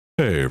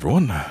Hey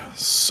everyone,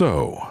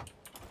 so,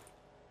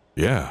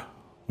 yeah,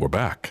 we're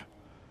back.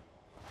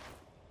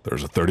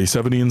 There's a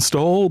 3070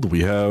 installed,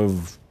 we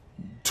have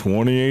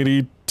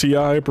 2080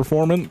 Ti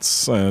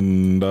performance,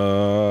 and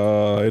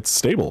it's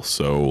stable,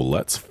 so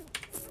let's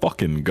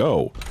fucking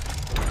go.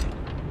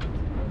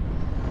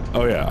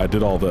 Oh yeah, I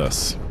did all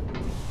this.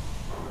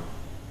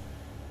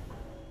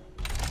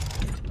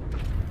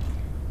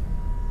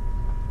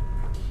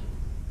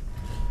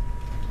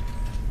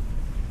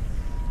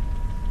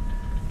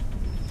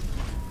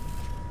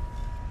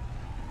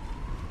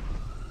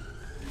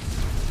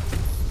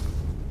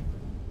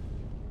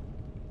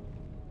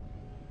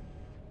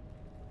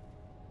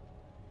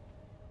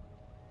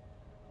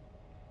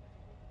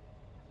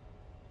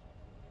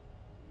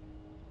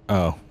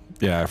 Oh,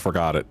 yeah, I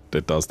forgot it.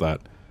 It does that.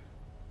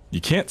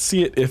 You can't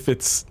see it if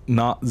it's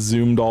not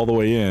zoomed all the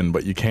way in,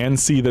 but you can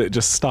see that it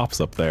just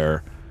stops up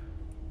there.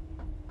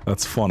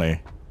 That's funny.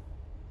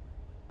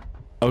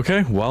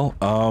 Okay, well,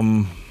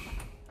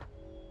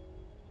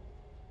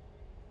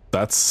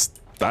 that's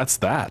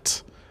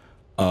that.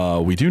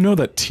 We do know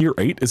that Tier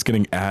 8 is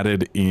getting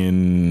added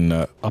in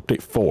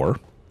Update 4.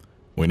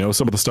 We know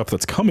some of the stuff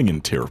that's coming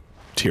in Tier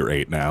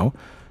 8 now.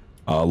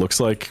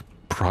 Looks like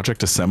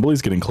Project Assembly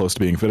is getting close to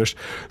being finished.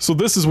 So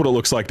this is what it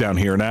looks like down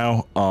here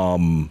now.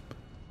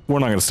 We're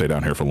not going to stay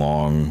down here for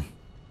long.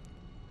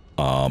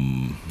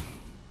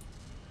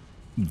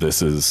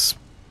 This is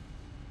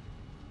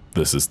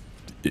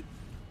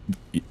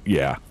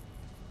yeah.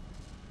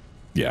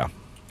 Yeah.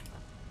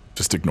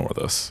 Just ignore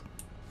this.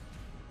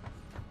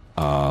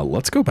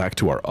 Let's go back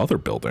to our other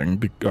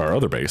building, our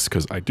other base,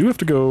 because I do have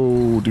to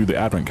go do the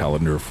advent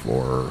calendar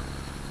for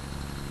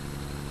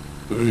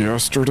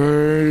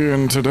yesterday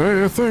and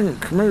today, I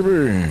think,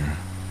 maybe.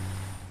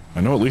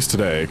 I know at least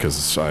today,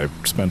 because I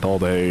spent all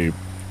day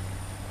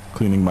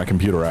cleaning my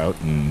computer out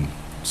and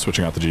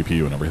switching out the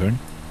GPU and everything.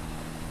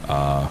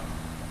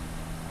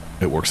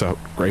 It works out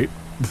great.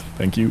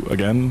 Thank you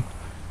again.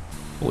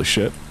 Holy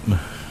shit.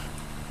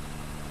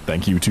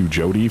 Thank you to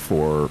Jody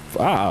for...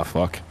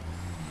 fuck.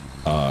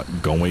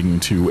 Going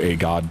to a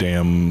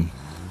goddamn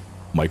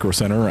micro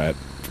center at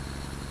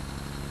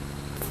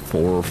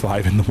 4 or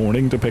 5 in the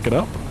morning to pick it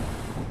up.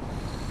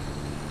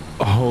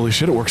 Holy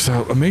shit, it works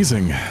out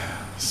amazing.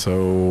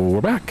 So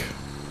we're back.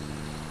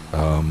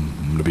 I'm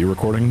gonna be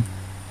recording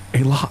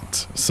a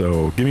lot,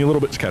 so give me a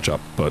little bit to catch up,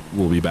 but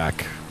we'll be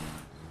back.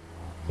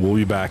 We'll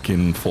be back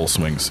in full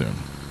swing soon.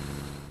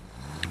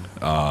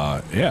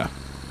 Yeah.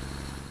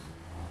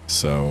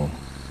 So,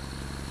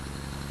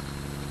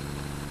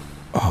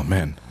 oh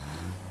man,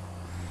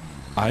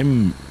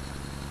 I'm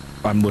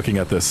looking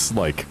at this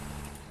like.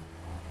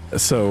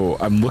 So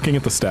I'm looking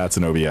at the stats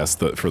in OBS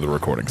for the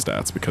recording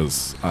stats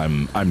because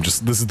I'm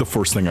just, this is the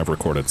first thing I've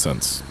recorded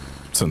since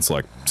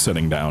like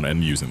sitting down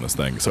and using this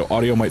thing. So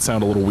audio might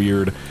sound a little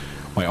weird.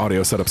 My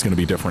audio setup's going to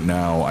be different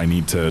now. I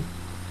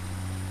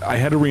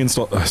had to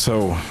reinstall,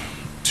 so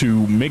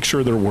to make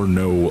sure there were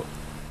no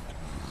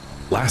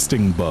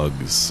lasting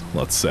bugs,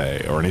 let's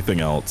say, or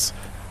anything else,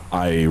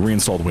 I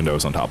reinstalled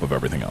Windows on top of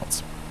everything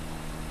else.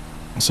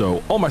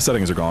 So all my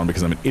settings are gone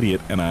because I'm an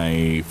idiot and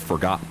I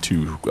forgot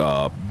to,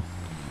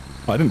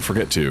 I didn't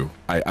forget to.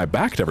 I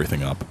backed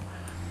everything up,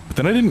 but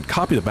then I didn't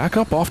copy the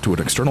backup off to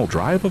an external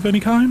drive of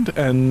any kind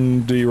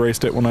and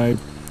erased it when I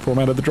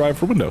formatted the drive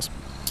for Windows.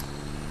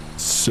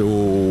 So,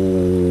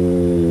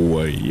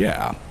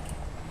 yeah.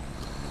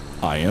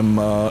 I am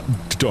a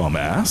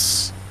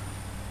dumbass,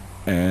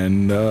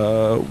 and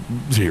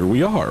here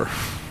we are.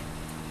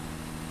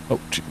 Oh,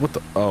 gee, what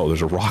the? Oh,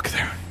 there's a rock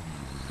there.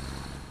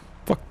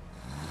 Fuck.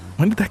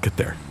 When did that get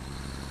there?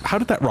 How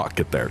did that rock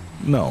get there?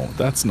 No,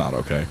 that's not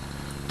okay.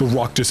 The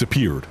rock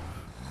disappeared.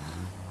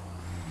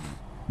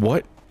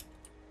 What?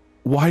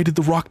 Why did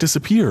the rock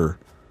disappear?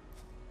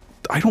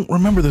 I don't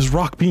remember this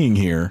rock being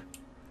here.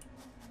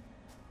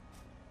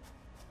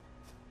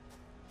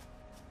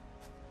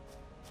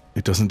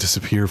 It doesn't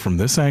disappear from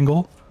this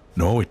angle?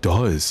 No, it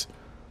does.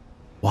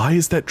 Why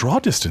is that draw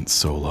distance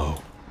so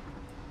low?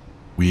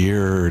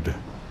 Weird.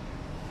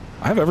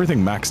 I have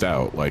everything maxed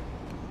out, like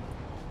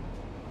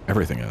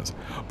everything is.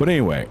 But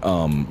anyway,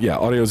 yeah,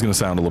 audio is going to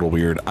sound a little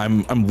weird.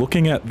 I'm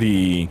looking at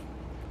the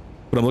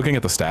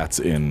stats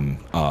in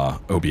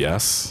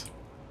OBS,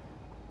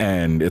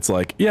 and it's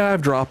like, yeah,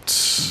 I've dropped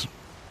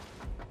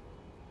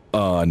skipped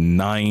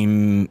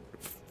 9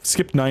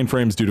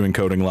 frames due to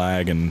encoding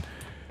lag, and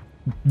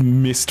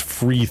missed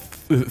 3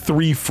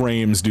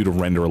 frames due to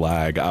render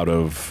lag out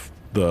of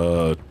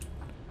the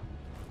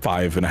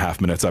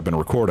 5.5 minutes I've been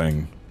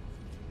recording.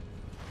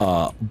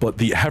 But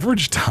the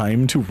average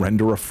time to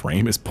render a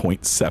frame is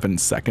 0.7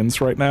 seconds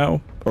right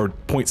now, or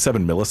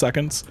 0.7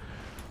 milliseconds,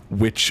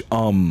 which,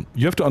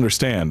 you have to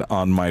understand,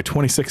 on my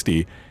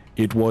 2060,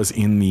 it was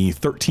in the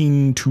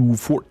 13 to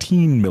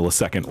 14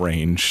 millisecond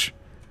range.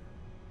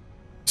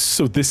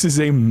 So this is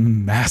a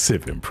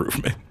massive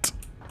improvement.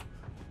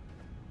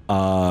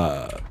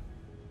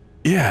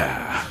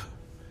 Yeah.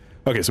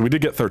 Okay, so we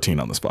did get 13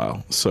 on this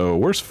file. So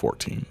where's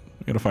 14?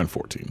 We gotta find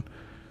 14.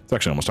 It's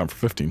actually almost time for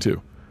 15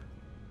 too.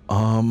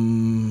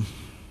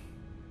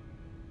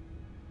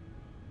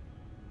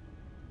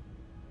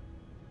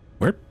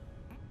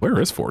 Where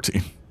is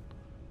 14?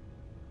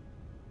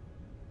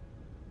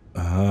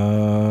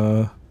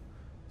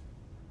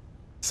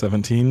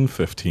 17,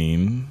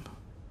 15,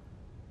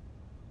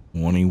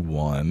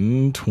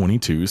 21,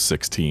 22,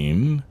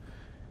 16,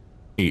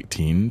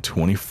 18,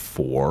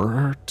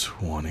 24,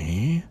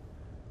 20.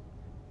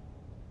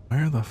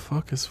 Where the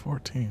fuck is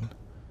 14?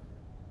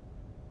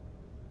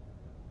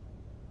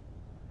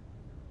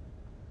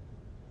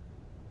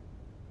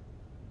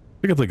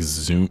 I could like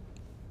zoom.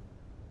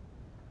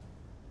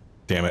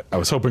 Damn it, I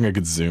was hoping I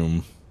could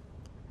zoom.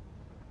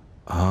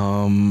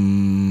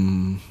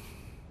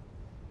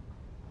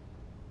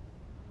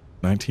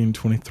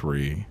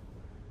 1923.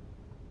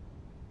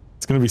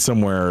 It's gonna be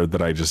somewhere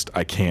that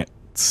I can't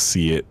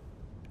see it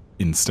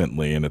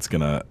instantly, and it's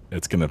gonna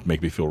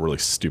make me feel really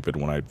stupid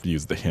when I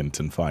use the hint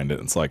and find it.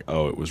 It's like,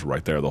 oh, it was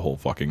right there the whole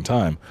fucking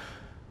time.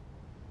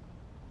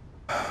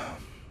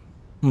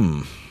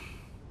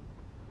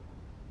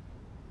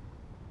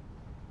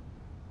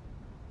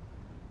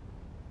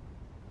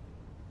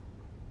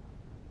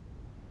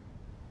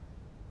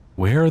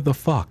 Where the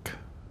fuck?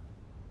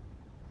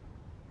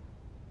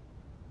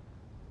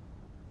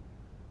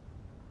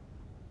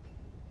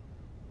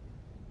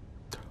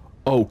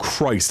 Oh,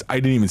 Christ, I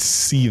didn't even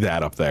see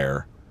that up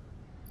there.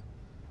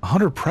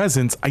 100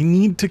 presents? I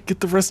need to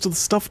get the rest of the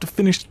stuff to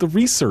finish the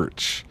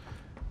research.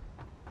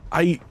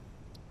 I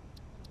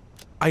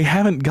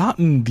haven't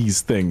gotten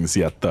these things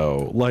yet,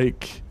 though.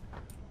 Like...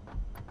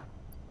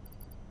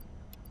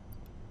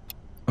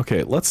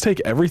 Okay, let's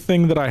take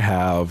everything that I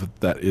have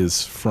that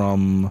is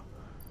from...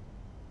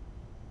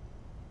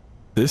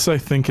 This, I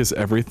think, is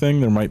everything.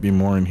 There might be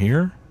more in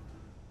here.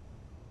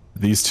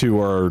 These two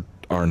are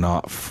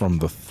not from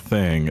the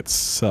thing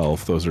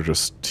itself. Those are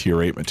just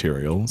tier 8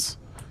 materials.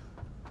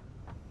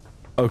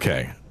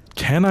 Okay.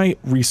 Can I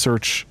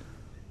research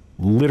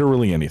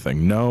literally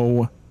anything?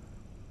 No.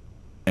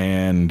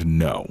 And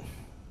no.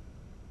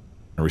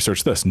 I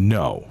research this?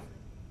 No.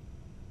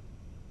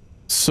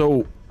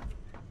 So...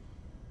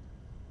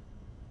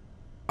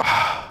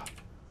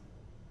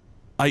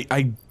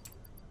 I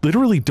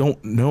literally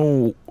don't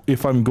know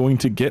if I'm going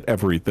to get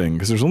everything,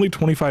 because there's only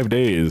 25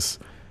 days,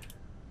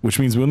 which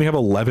means we only have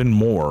 11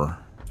 more.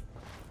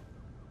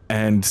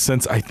 And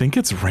since I think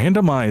it's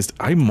randomized,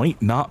 I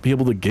might not be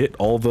able to get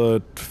all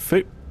the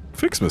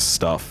Fixmas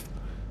stuff,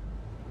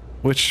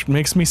 which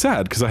makes me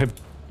sad, because I have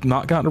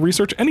not gotten to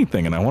research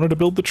anything, and I wanted to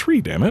build the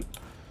tree, damn it.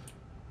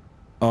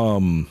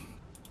 I'm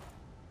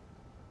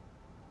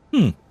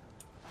gonna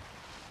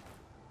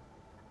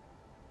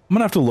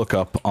have to look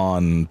up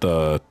on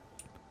the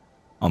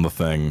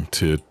thing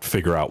to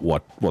figure out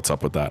what's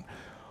up with that.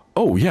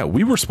 Oh yeah,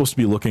 we were supposed to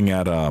be looking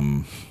at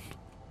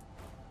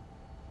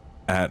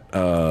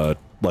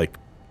like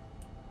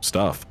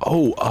stuff.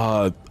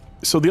 Oh,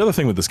 so the other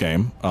thing with this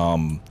game,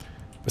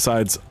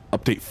 besides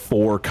update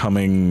 4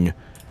 coming,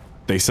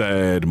 they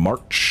said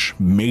March,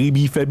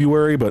 maybe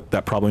February, but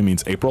that probably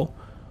means April.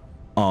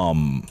 I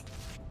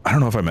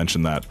don't know if I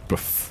mentioned that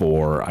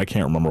before. I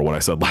can't remember what I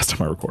said last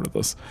time I recorded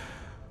this.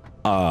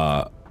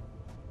 But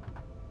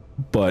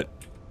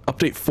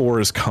update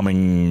 4 is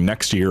coming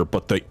next year,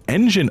 but the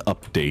engine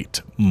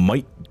update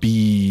might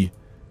be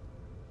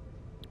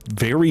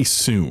very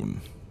soon.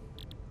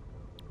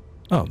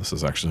 Oh, this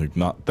is actually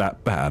not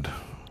that bad.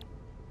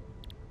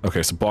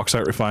 Okay, so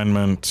bauxite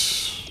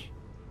refinement.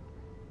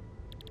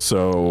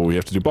 So we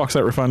have to do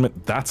bauxite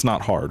refinement. That's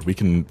not hard. We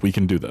can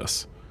do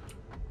this.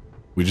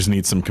 We just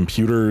need some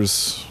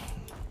computers,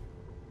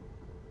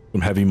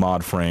 some heavy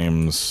mod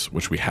frames,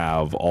 which we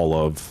have all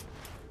of,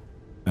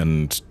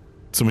 and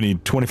so we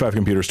need 25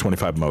 computers,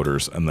 25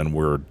 motors, and then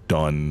we're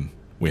done.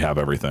 We have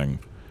everything.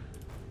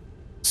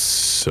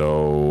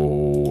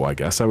 So I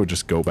guess I would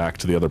just go back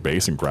to the other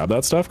base and grab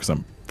that stuff, because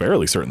I'm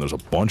fairly certain there's a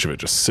bunch of it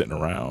just sitting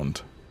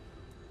around.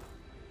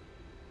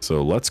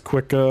 So let's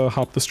quick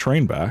hop this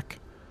train back,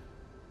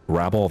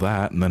 grab all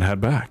that, and then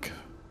head back.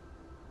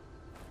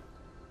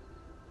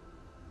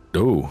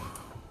 Oh.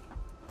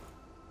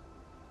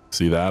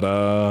 See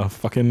that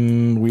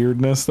fucking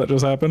weirdness that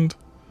just happened?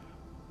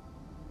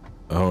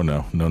 Oh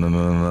no. No,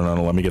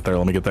 let me get there,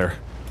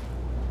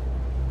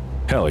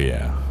 Hell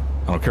yeah.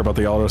 I don't care about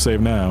the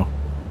autosave now.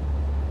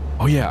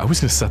 Oh yeah, I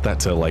was gonna set that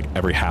to like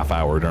every half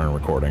hour during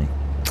recording.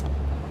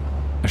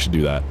 I should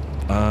do that.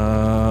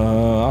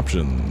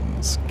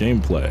 Options,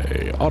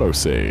 gameplay,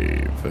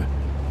 autosave.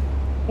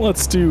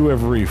 Let's do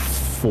every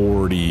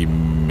 40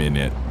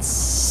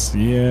 minutes.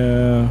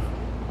 Yeah.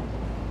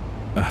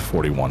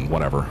 41,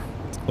 whatever.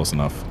 It's close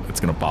enough. It's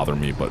gonna bother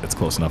me, but it's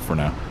close enough for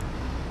now.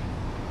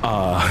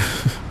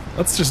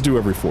 Let's just do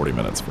every 40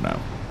 minutes for now.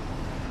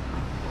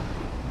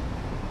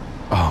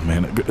 Oh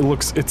man,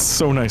 it's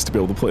so nice to be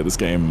able to play this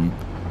game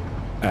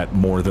at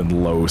more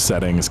than low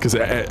settings, because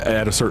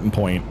at a certain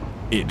point,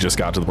 it just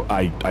got to the point,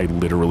 I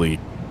literally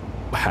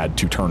had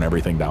to turn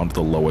everything down to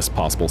the lowest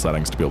possible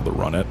settings to be able to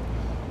run it.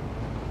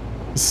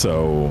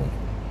 So,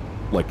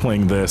 like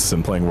playing this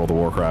and playing World of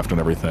Warcraft and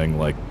everything,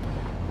 like,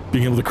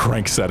 being able to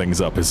crank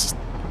settings up is,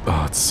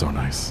 oh, it's so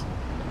nice.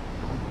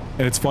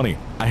 And it's funny,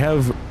 I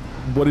have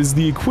what is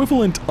the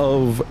equivalent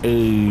of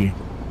a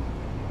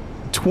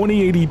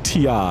 2080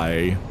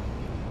 Ti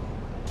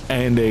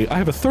and I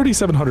have a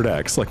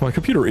 3700X. Like, my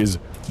computer is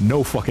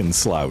no fucking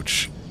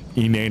slouch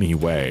in any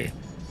way.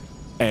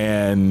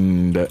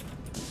 And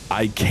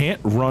I can't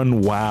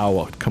run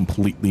WoW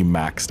completely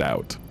maxed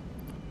out,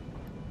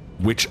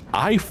 which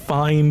I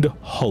find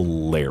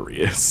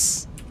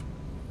hilarious.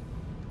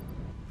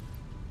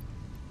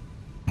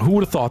 Who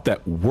would have thought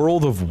that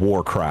World of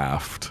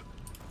Warcraft,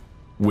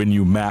 when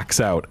you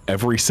max out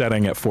every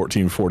setting at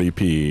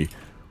 1440p,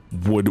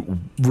 would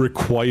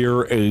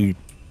require a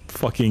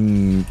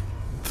fucking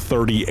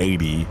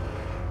 3080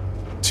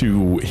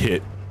 to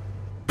hit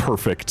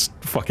perfect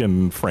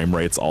fucking frame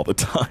rates all the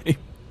time.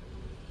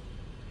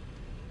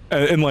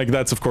 And like,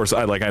 that's of course,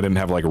 I didn't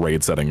have like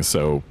raid settings,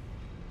 so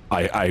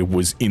I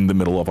was in the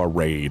middle of a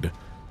raid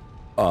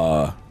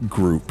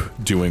group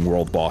doing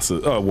world boss,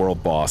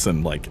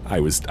 and like I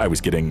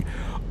was getting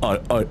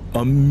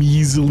a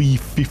measly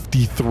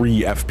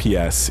 53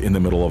 FPS in the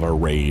middle of a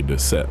raid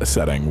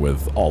setting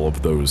with all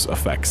of those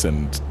effects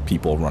and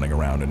people running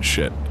around and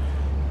shit.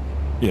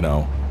 You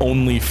know,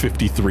 only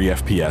 53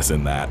 FPS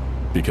in that,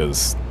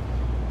 because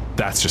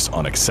that's just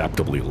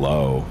unacceptably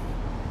low.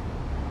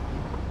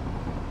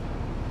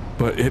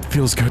 But it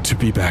feels good to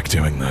be back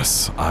doing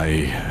this. I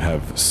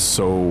have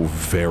so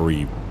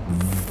very,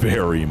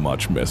 very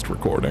much missed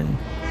recording.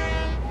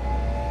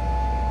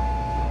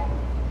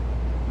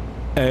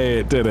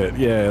 Hey, it did it.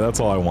 Yeah, that's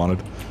all I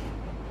wanted.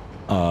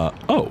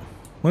 Oh,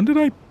 when did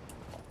I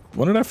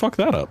fuck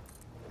that up?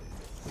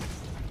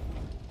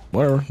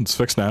 Whatever, it's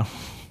fixed now.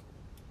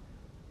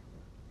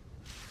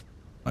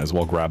 Might as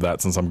well grab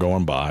that since I'm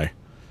going by.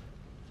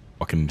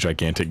 Fucking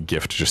gigantic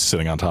gift just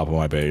sitting on top of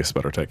my base.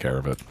 Better take care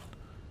of it.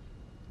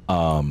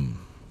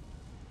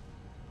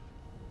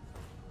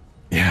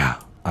 Yeah,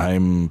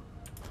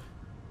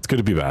 it's good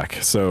to be back.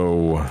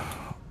 So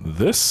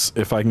this,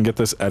 if I can get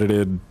this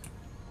edited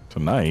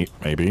tonight,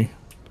 maybe,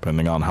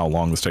 depending on how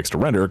long this takes to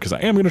render, because I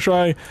am going to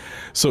try.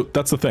 So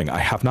that's the thing. I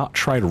have not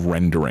tried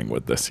rendering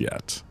with this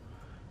yet.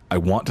 I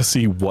want to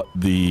see what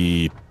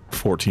the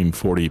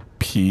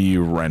 1440p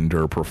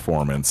render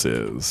performance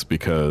is,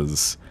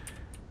 because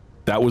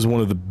that was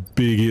one of the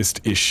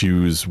biggest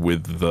issues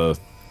with the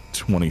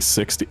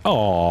 2060.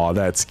 Oh,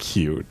 that's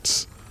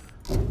cute.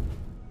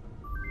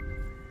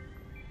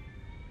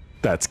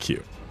 That's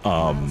cute.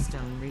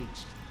 Milestone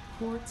reached.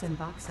 Quartz and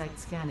bauxite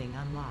scanning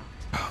unlocked.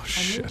 Oh,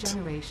 shit. A new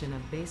generation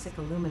of basic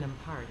aluminum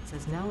parts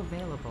is now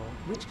available,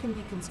 which can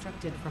be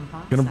constructed from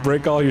bauxite. Gonna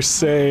break all your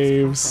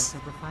saves.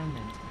 Of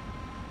refinement.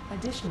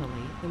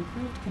 Additionally,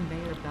 improved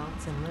conveyor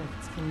belts and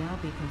lifts can now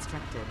be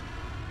constructed.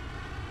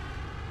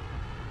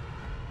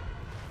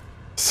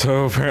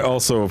 So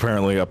also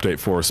apparently update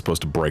 4 is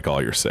supposed to break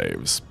all your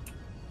saves.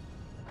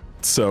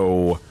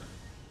 So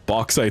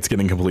bauxite's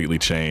getting completely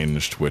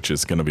changed, which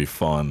is going to be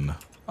fun.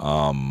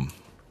 And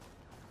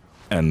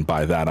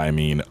by that I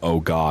mean, oh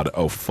god,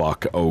 oh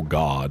fuck, oh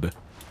god.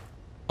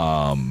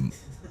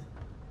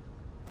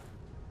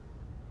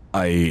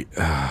 They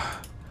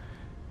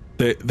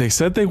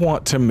said they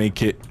want to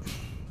make it,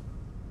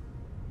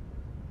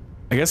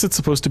 I guess it's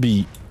supposed to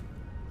be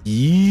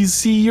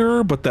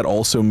easier, but that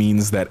also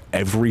means that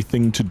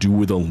everything to do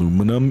with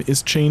aluminum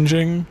is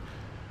changing,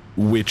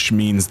 which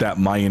means that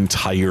my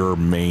entire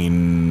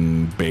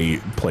main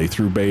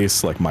playthrough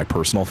base, like my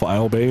personal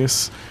file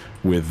base,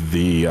 with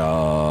the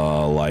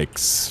like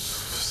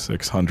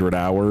 600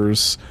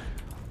 hours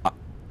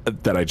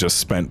that I just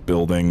spent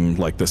building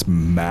like this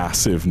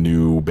massive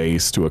new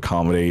base to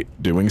accommodate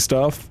doing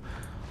stuff,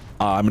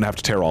 I'm gonna have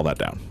to tear all that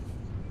down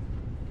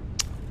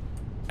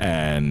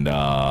and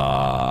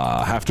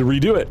have to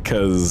redo it,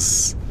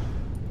 because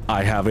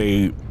I have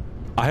a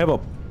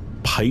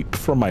pipe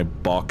from my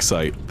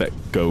bauxite that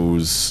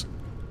goes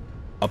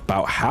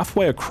about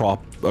halfway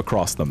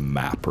across the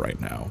map right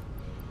now.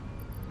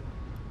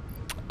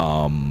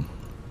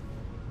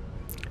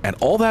 And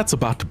all that's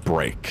about to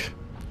break.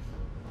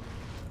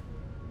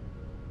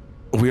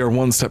 We are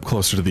one step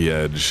closer to the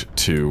edge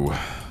to...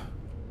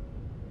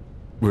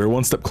 We're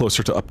one step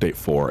closer to update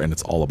 4, and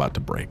it's all about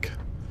to break.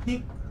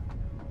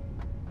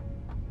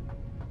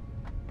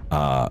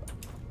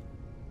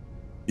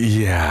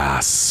 Yeah,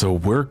 so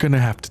we're gonna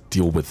have to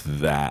deal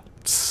with that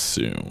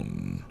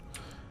soon.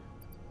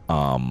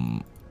 I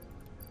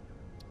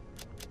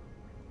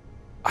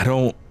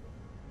don't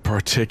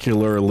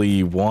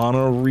particularly want to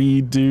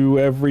redo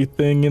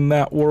everything in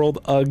that world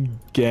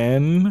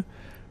again,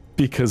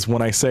 because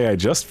when I say I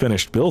just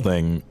finished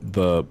building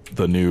the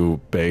new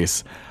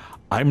base,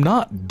 I'm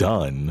not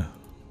done.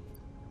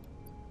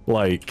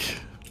 Like,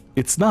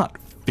 it's not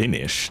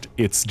finished.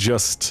 It's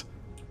just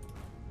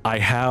I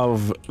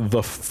have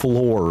the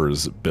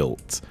floors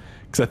built,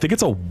 because I think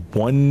it's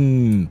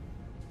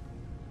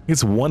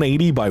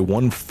 180 by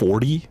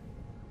 140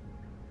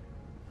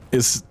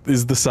 is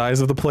the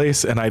size of the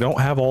place, and I don't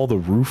have all the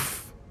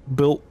roof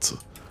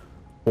built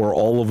or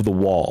all of the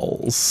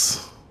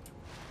walls.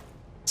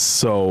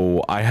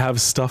 So I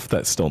have stuff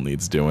that still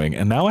needs doing,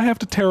 and now I have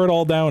to tear it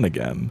all down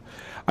again.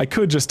 I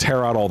could just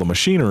tear out all the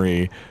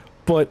machinery,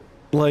 But,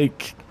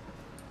 like,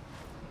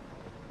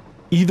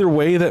 either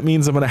way, that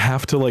means I'm going to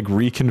have to, like,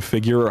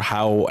 reconfigure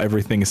how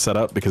everything is set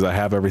up, because I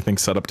have everything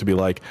set up to be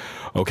like,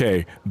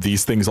 okay,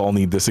 these things all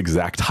need this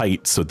exact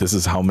height, so this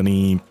is how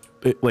many,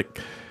 like,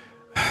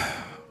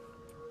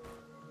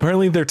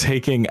 apparently they're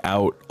taking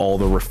out all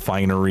the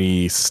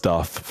refinery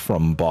stuff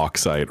from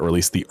bauxite, or at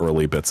least the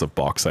early bits of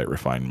bauxite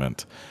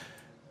refinement,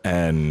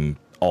 and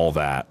all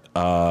that.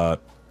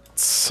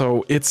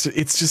 So it's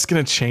just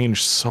going to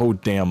change so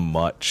damn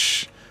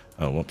much.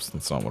 Oh, whoops,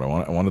 that's not what I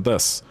wanted. I wanted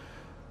this.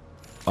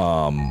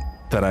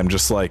 That I'm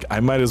just like, I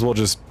might as well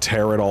just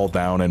tear it all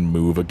down and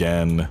move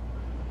again.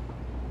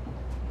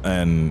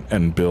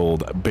 And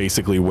build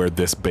basically where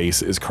this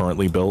base is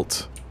currently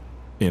built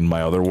in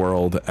my other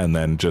world, and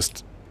then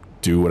just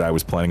do what I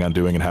was planning on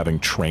doing and having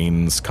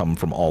trains come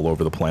from all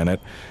over the planet.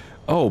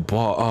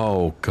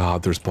 Oh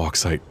god, there's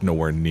bauxite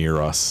nowhere near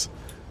us.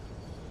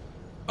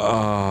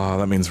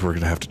 That means we're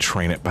gonna have to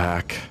train it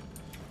back.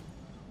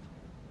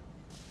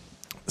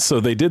 So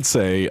they did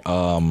say,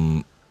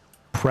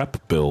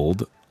 prep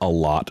build a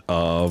lot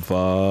of,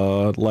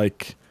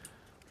 like,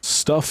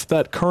 stuff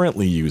that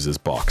currently uses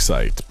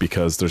bauxite,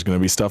 because there's going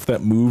to be stuff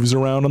that moves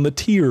around on the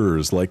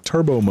tiers, like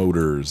turbo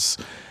motors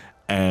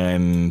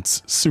and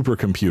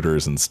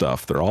supercomputers and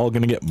stuff. They're all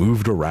going to get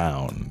moved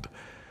around.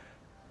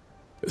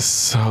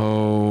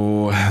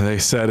 So they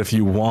said if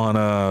you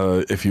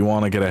wanna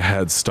get a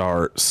head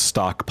start,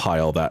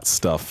 stockpile that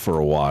stuff for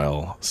a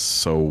while.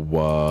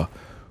 So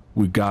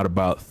we got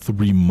about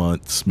 3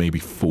 months, maybe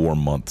 4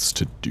 months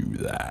to do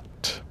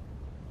that.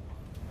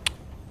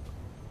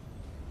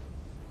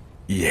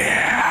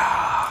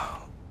 Yeah.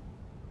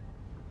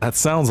 That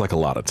sounds like a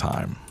lot of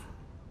time.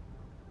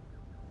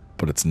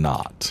 But it's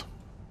not.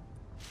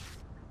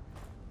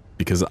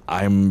 Because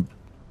I'm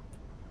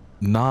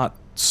not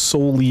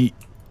solely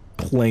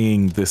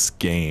playing this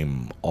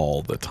game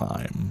all the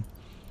time.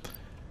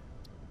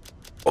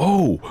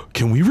 Oh,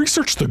 can we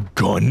research the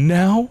gun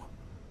now?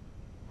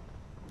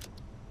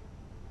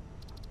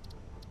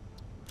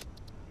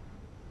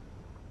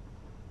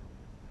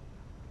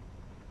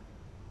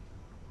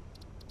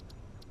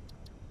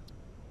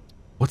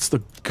 What's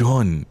the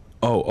gun?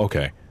 Oh,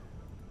 okay.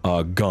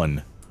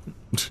 Gun.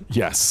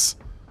 Yes.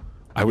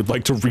 I would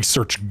like to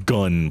research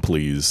gun,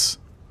 please.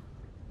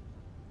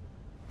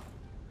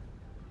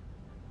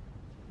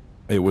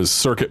 It was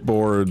circuit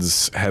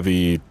boards,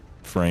 heavy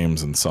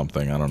frames, and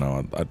something. I don't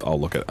know. I'll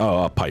look at...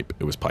 Oh, pipe.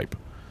 It was pipe.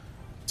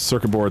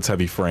 Circuit boards,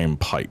 heavy frame,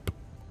 pipe.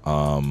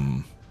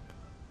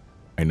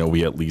 I know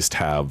we at least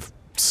have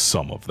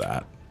some of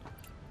that.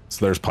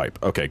 So there's pipe.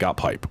 Okay, got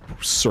pipe.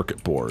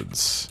 Circuit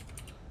boards.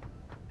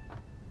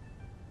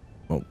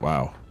 Oh,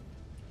 wow.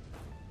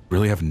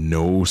 Really have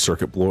no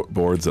circuit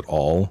boards at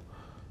all?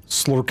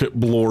 Slurkit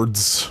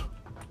boards.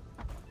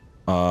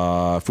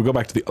 If we go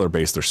back to the other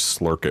base, there's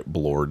slurkit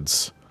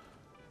boards.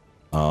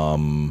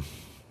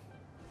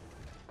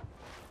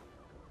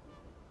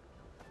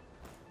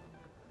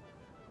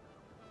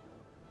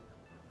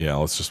 Yeah,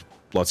 let's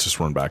just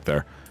run back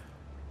there.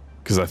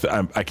 Because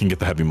I can get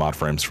the heavy mod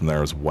frames from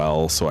there as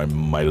well, so I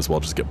might as well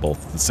just get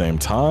both at the same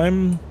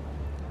time.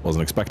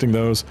 Wasn't expecting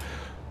those.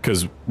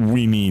 Because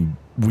we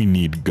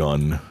need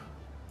gun.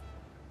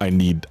 I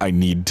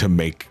need to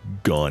make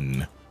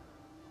gun.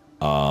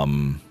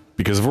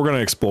 Because if we're gonna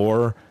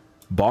explore,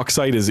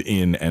 bauxite is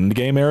in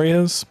endgame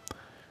areas,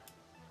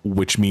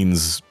 which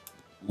means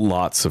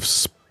lots of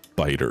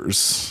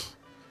spiders.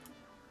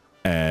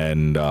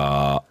 And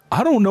I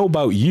don't know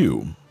about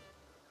you,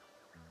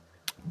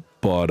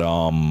 but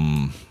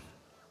oh,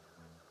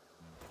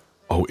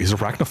 is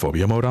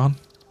arachnophobia mode on?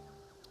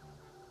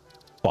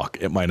 Fuck,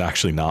 it might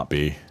actually not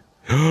be.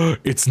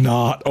 It's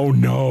not. Oh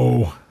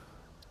no.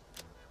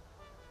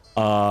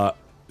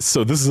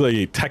 So this is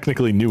a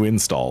technically new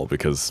install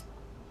because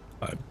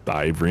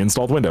I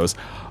reinstalled Windows,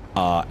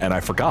 and I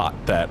forgot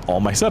that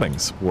all my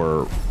settings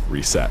were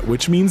reset,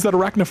 which means that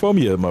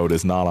arachnophobia mode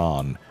is not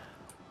on.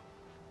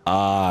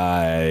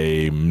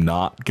 I'm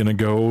not gonna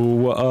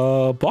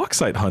go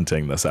bauxite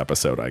hunting this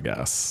episode, I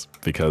guess,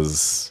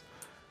 because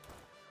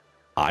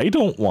I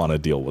don't want to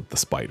deal with the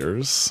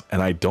spiders,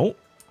 and I don't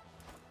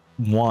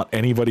want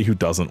anybody who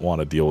doesn't want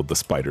to deal with the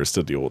spiders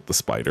to deal with the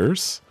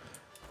spiders.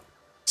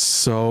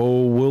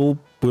 So we'll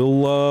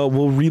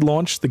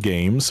relaunch the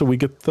game so we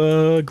get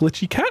the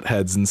glitchy cat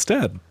heads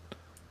instead.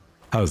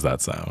 How's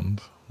that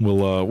sound?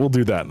 We'll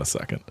do that in a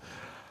second.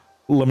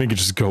 Let me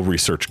just go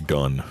research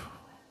gun.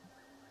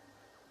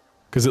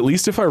 Because at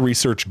least if I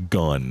research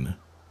gun,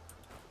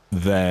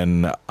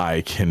 then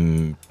I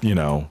can, you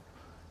know,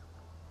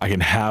 I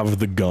can have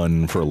the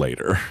gun for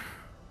later.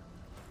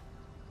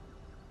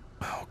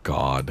 Oh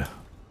God.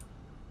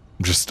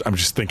 I'm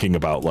just thinking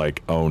about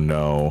like, oh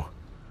no.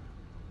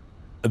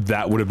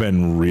 That would have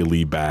been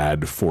really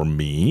bad for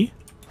me,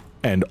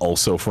 and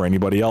also for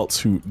anybody else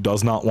who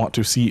does not want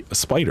to see a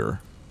spider.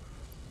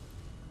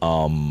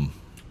 You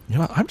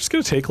know, I'm just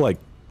gonna take like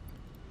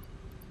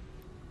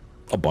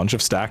a bunch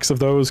of stacks of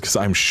those because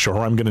I'm sure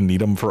I'm gonna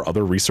need them for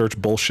other research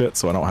bullshit,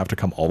 so I don't have to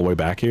come all the way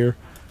back here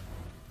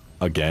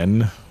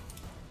again.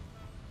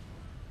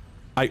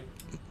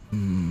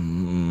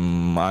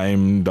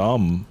 I'm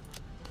dumb.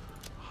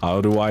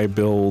 How do I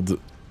build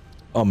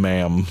a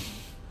MAM?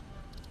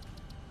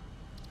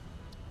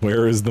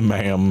 Where is the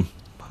MAM?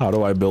 How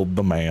do I build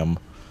the MAM?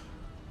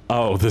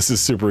 Oh, this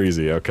is super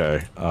easy.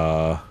 Okay.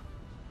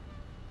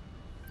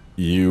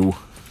 You.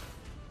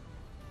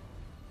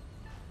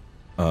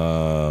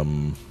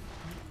 Copper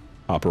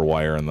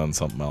wire and then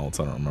something else.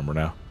 I don't remember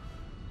now.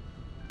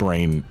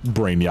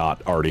 Brain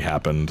yacht already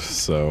happened,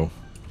 so.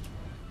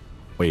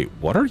 Wait,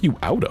 what are you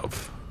out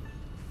of?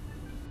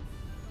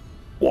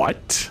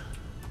 What?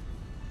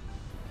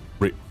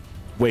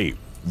 Wait,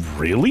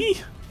 really?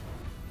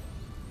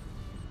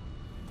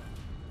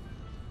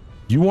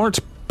 You aren't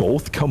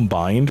both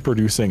combined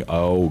producing?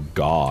 Oh,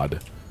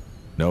 God.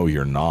 No,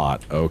 you're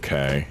not.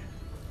 Okay.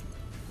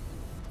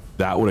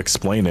 That would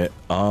explain it.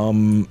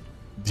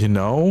 You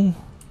know?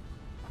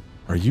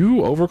 Are you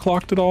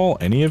overclocked at all?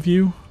 Any of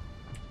you?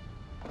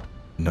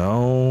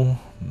 No.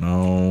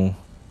 No.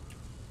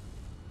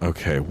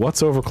 Okay,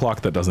 what's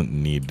overclocked that doesn't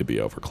need to be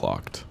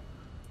overclocked?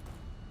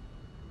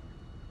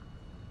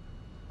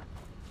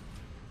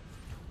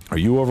 Are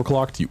you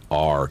overclocked? You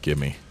are. Give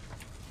me.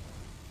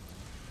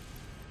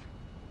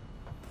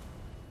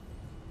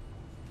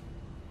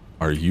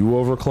 Are you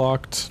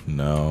overclocked?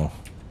 No.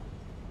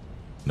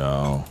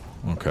 No.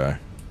 Okay.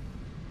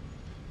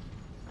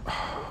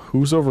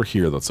 Who's over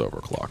here that's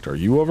overclocked? Are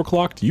you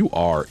overclocked? You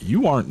are.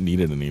 You aren't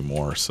needed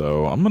anymore,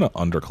 so I'm gonna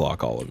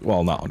underclock all of you.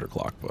 Well, not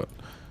underclock, but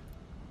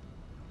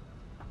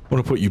I'm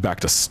gonna put you back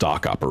to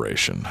stock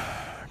operation.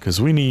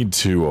 Because we need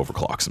to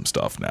overclock some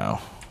stuff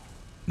now.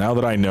 Now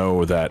that I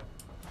know that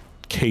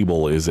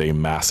cable is a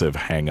massive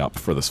hang-up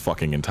for this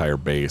fucking entire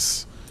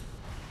base.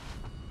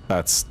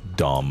 That's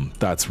dumb.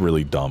 That's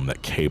really dumb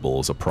that cable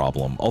is a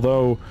problem.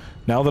 Although,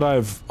 now that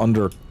I've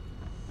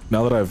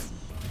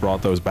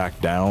brought those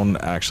back down,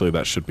 actually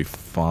that should be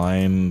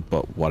fine,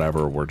 but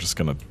whatever, we're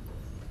gonna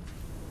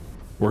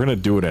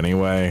do it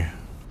anyway.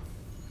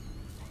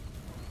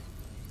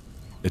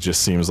 It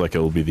just seems like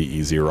it'll be the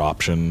easier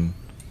option.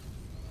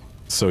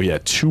 So yeah,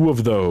 2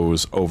 of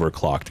those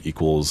overclocked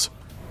equals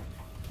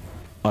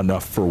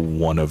enough for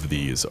 1 of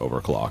these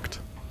overclocked.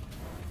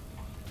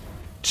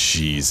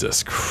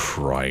 Jesus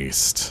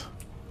Christ.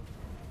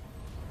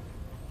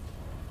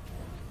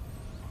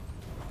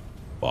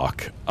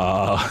 Fuck.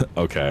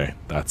 Okay,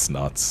 that's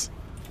nuts.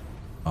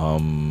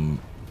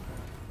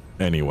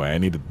 Anyway, I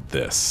needed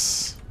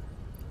this.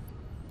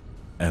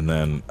 And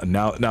then,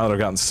 now that I've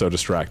gotten so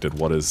distracted,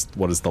 what is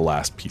the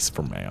last piece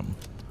for MAM?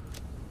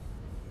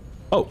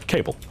 Oh,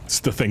 cable. It's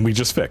the thing we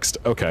just fixed.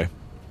 Okay.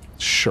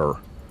 Sure.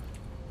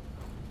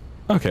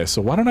 Okay,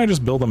 so why don't I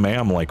just build a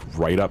MAM, like,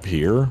 right up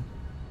here?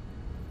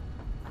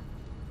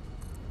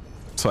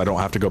 So I don't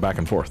have to go back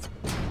and forth.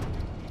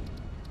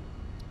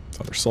 It's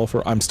under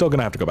sulfur. I'm still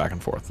gonna have to go back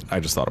and forth. I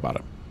just thought about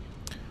it.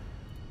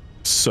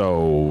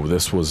 So,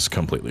 this was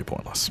completely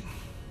pointless.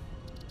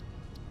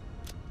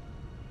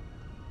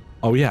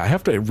 Oh yeah, I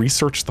have to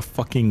research the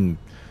fucking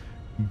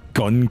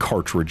gun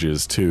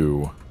cartridges,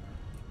 too.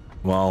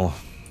 Well,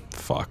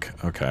 fuck.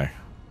 Okay.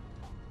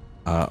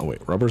 Oh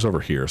wait, rubber's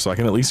over here, so I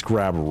can at least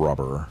grab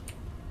rubber.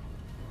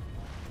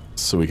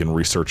 So we can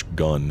research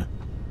gun.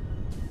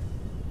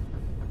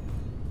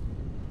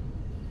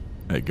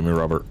 Hey, give me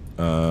rubber.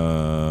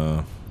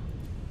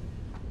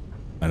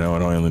 I know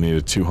I only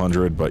needed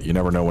 200, but you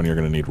never know when you're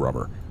gonna need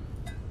rubber.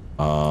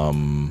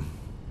 What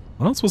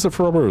else was it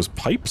for rubber? It was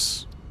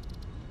pipes?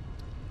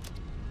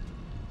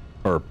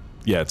 Or,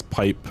 yeah, it's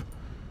pipe.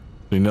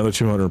 Another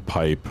 200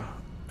 pipe,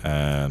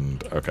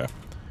 and, okay.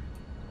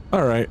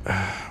 Alright,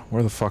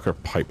 where the fuck are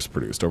pipes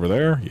produced? Over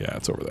there? Yeah,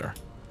 it's over there.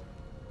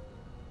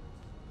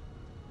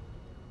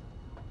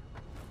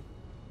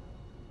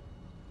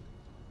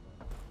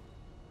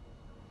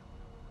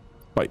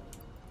 Pipe.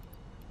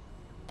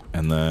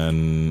 And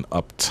then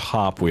up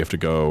top we have to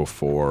go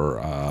for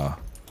our,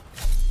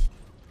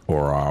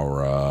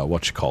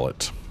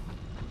 whatchamacallit?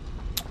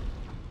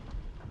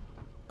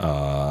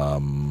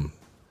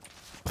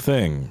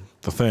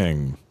 The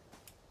thing.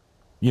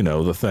 You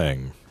know, the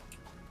thing.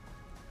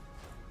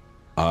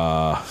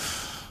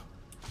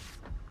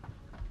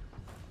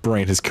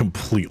 Brain is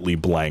completely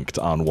blanked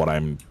on what I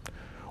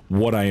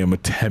am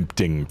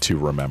attempting to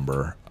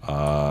remember.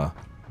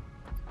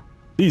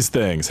 These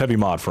things, heavy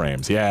mod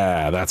frames.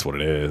 Yeah, that's what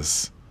it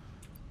is.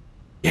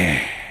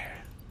 Yeah.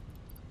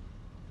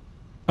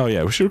 Oh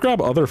yeah, we should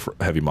grab other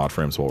heavy mod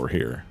frames while we're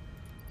here.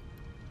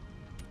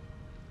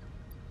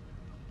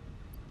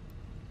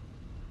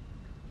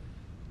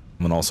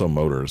 And then also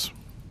motors.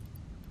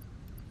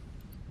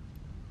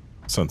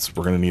 Since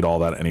we're gonna need all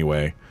that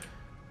anyway.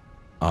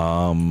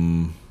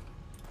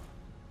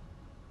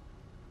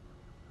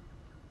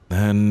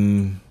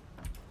 Then...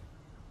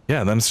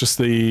 yeah, then it's just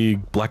the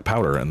black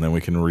powder, and then we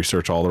can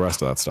research all the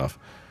rest of that stuff.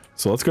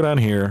 So let's go down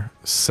here,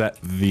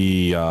 set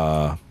the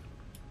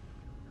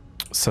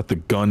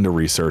gun to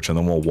research, and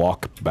then we'll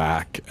walk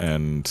back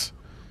and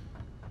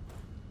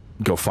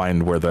go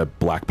find where the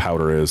black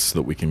powder is so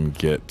that we can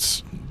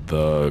get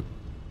the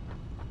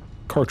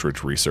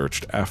cartridge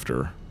researched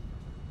after.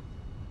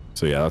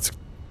 So yeah,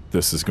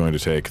 This is going to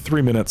take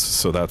 3 minutes,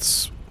 so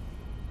that's,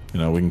 you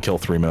know, we can kill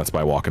 3 minutes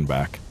by walking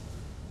back.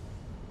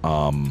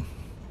 We'll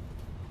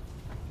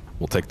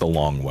take the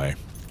long way.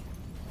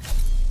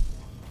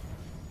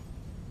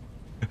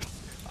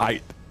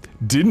 I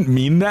didn't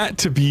mean that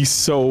to be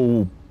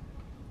so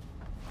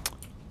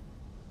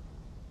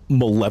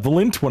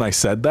malevolent when I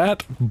said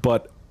that,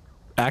 but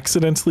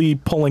accidentally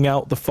pulling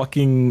out the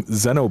fucking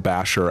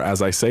Xenobasher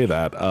as I say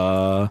that,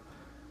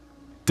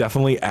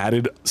 definitely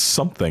added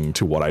something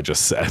to what I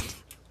just said.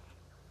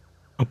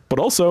 But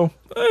also,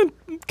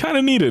 kind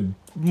of needed.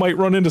 Might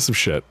run into some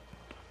shit.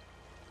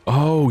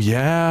 Oh,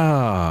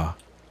 yeah.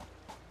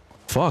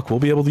 Fuck, we'll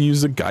be able to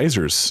use the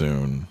geysers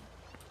soon.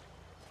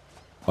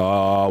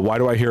 Why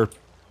do I hear...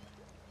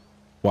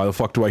 Why the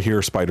fuck do I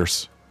hear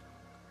spiders?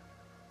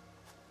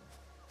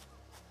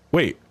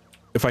 Wait,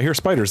 if I hear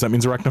spiders, that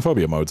means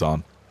arachnophobia mode's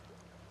on.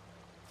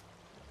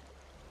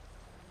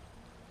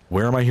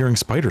 Where am I hearing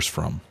spiders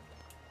from?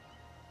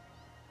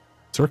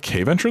 Is there a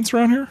cave entrance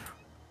around here?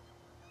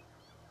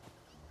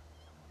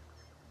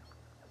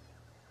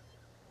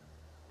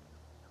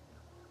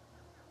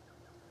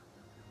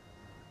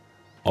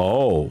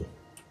 Oh.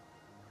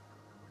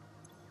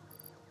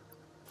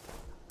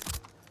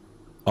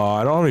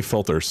 I don't have any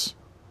filters.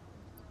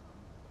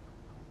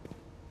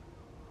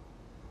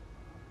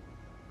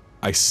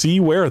 I see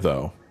where,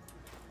 though.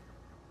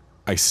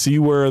 I see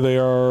where they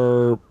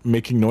are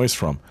making noise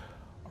from.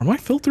 Are my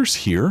filters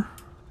here?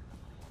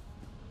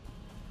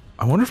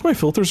 I wonder if my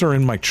filters are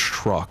in my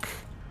truck.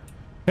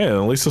 Hey, at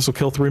least this will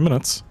kill 3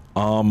 minutes.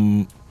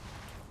 My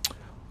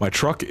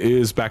truck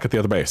is back at the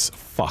other base.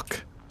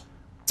 Fuck.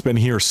 It's been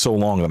here so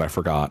long that I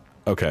forgot.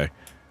 Okay.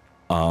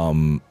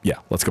 Yeah,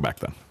 let's go back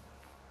then.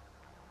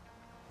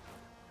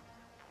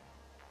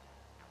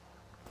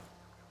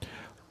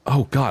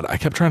 Oh god, I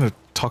kept trying to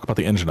talk about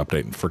the engine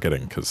update and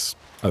forgetting, because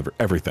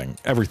everything.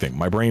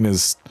 My brain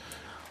is...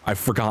 I've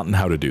forgotten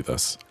how to do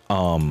this.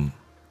 So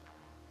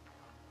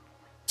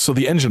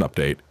the engine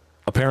update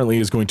apparently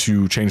is going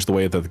to change the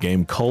way that the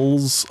game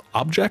culls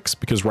objects,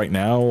 because right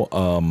now,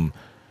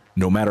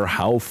 no matter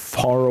how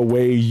far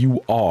away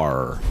you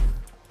are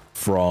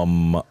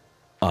from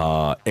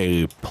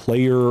a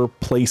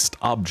player-placed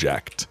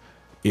object,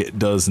 it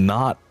does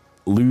not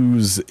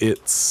lose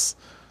its,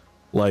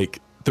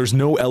 like, there's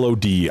no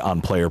LOD on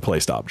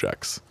player-placed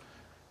objects.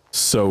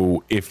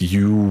 So if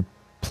you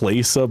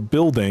place a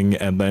building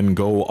and then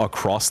go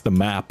across the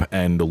map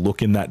and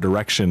look in that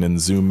direction and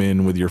zoom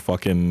in with your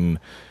fucking,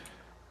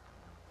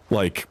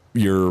 like,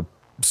 your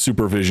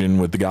supervision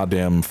with the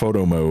goddamn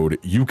photo mode,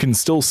 you can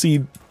still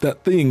see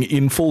that thing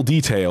in full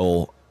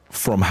detail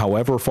from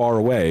however far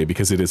away,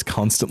 because it is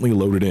constantly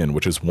loaded in,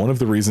 which is one of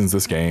the reasons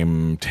this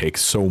game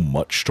takes so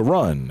much to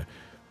run.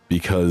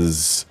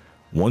 Because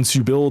once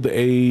you build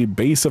a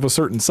base of a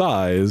certain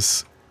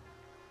size,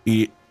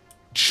 it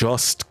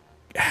just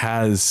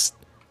has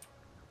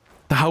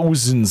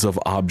thousands of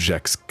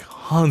objects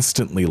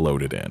constantly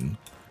loaded in.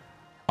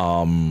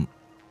 And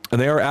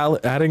they are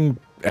adding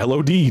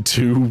LOD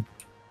to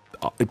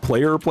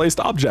player-placed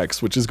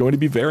objects, which is going to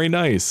be very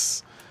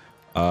nice.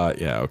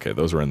 Yeah, okay,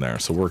 those are in there.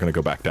 So we're going to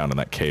go back down in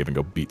that cave and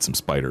go beat some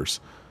spiders.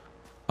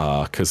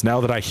 Because now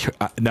that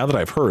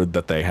I've heard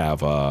that they have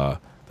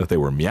that they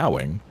were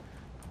meowing,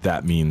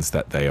 that means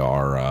that they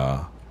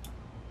are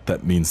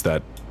that means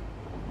that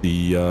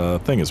the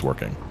thing is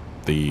working.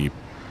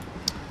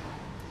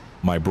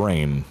 My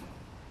brain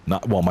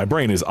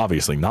is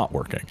obviously not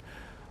working.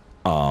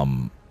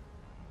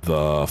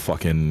 The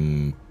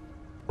fucking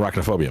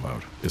arachnophobia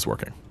mode is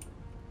working.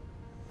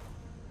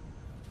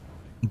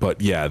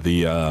 But yeah,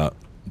 they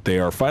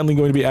are finally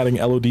going to be adding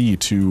LOD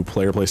to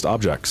player-placed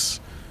objects.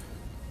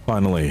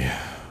 Finally.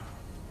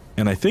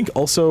 And I think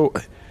also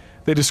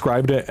they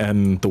described it,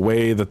 and the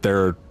way that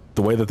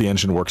the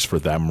engine works for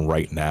them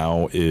right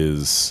now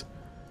is,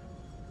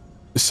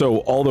 so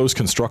all those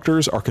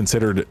constructors are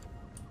considered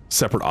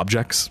separate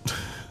objects.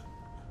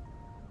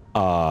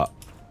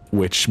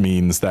 Which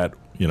means that,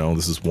 you know,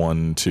 this is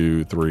 1,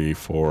 2, 3,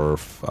 4,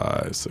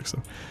 5, 6,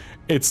 7.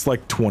 It's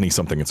like 20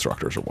 something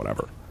constructors or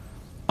whatever.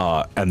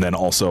 And then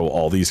also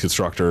all these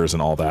constructors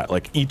and all that,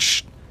 like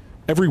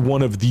every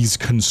one of these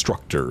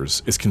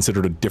constructors is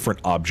considered a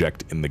different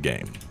object in the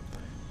game.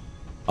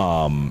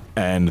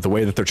 And the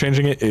way that they're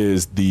changing it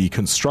is the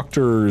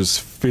constructor's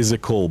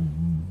physical,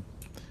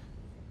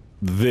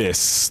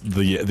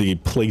 the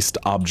placed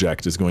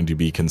object is going to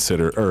be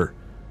considered, or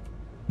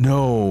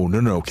no,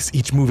 because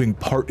each moving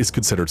part is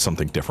considered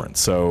something different.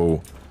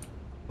 So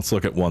let's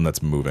look at one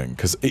that's moving,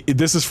 because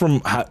this is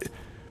from,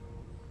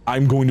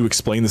 I'm going to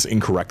explain this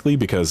incorrectly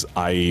because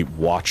I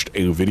watched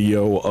a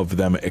video of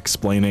them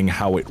explaining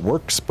how it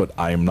works, but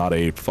I am not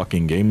a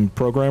fucking game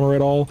programmer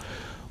at all.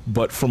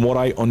 But from what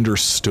I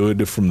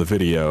understood from the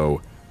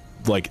video,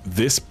 like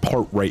this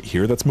part right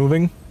here that's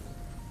moving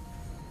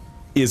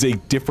is a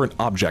different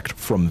object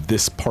from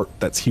this part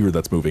that's here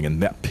that's moving,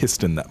 and that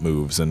piston that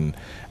moves and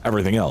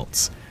everything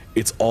else.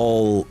 It's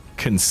all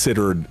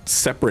considered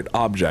separate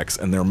objects,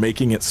 and they're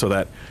making it so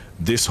that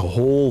this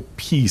whole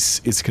piece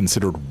is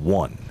considered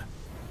one.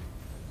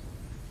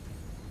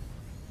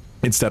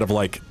 instead of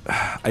like,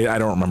 I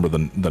don't remember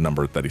the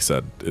number that he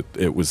said.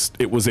 It was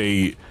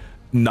a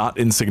not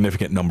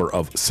insignificant number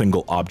of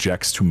single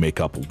objects to make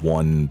up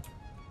one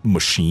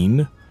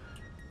machine,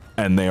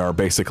 and they are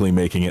basically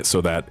making it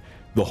so that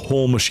the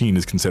whole machine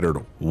is considered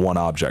one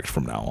object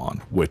from now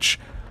on, which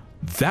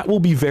that will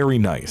be very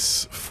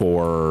nice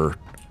for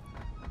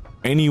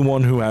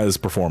anyone who has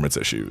performance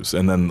issues.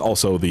 And then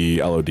also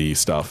the LOD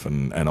stuff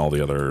and all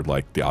the other,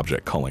 like, the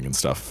object culling and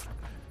stuff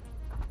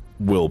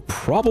will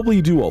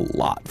probably do a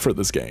lot for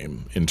this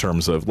game in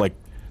terms of, like,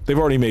 they've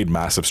already made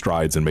massive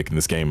strides in making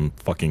this game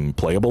fucking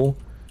playable.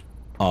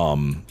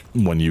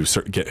 When you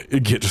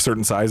get to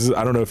certain sizes.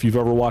 I don't know if you've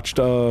ever watched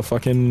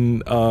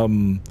fucking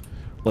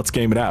Let's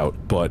Game It Out,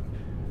 but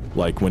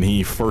like when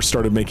he first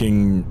started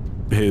making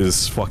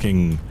his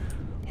fucking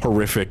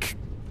horrific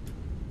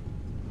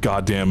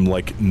goddamn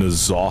like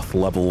Nazoth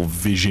level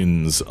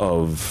visions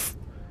of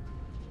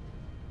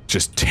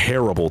just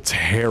terrible,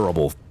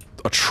 terrible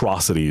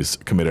atrocities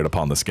committed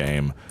upon this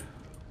game,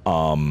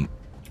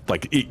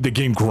 like the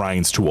game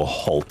grinds to a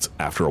halt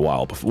after a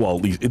while. Well,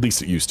 at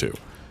least it used to.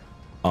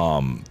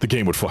 The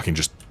game would fucking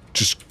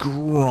just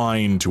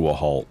grind to a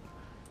halt.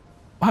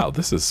 Wow,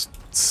 this is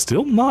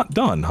still not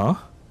done, huh?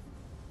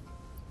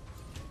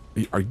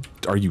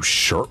 Are you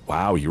sure?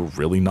 Wow, you're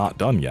really not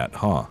done yet,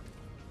 huh?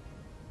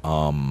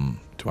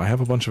 Do I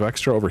have a bunch of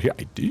extra over here?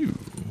 I do.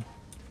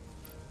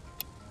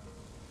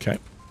 Okay.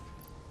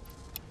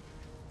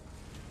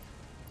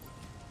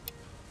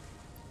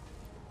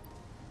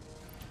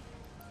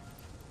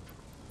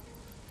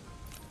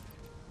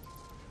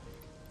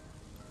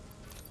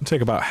 I'll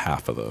take about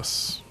half of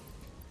this.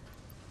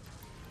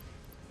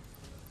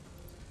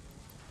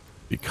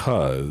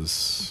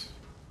 Because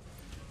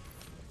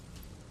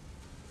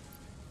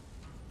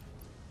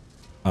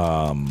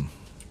I'm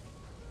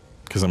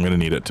gonna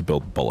need it to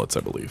build bullets, I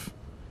believe.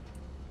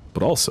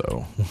 But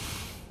also,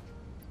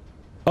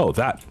 oh,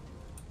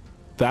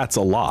 that's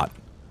a lot.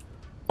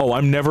 Oh,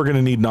 I'm never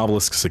gonna need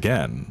nobelisks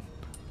again.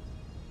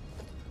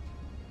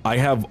 I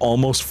have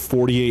almost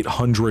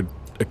 4,800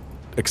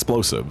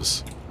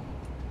 explosives.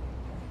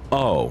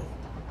 Oh.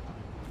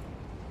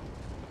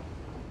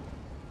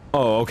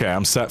 Oh, okay,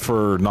 I'm set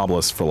for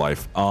novelist for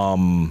life.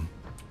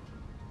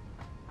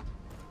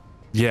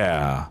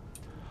 Yeah.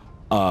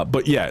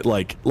 But yeah,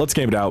 like, Let's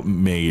Game It Out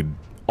made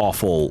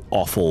awful,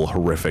 awful,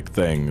 horrific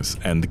things,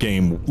 and the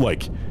game,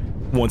 like,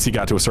 once he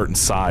got to a certain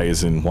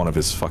size in one of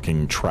his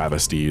fucking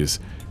travesties,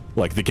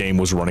 like, the game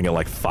was running at,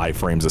 like, 5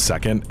 frames a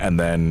second, and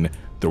then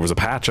there was a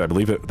patch, I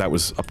believe that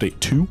was update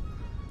 2.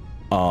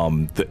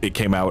 It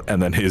came out,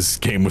 and then his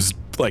game was,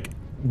 like,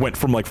 went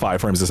from, like, 5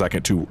 frames a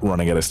second to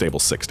running at a stable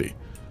 60.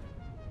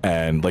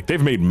 And, like,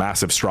 they've made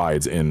massive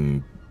strides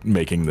in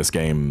making this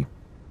game,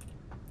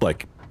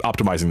 like,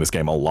 optimizing this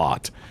game a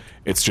lot.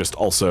 It's just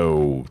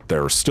also,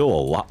 there's still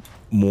a lot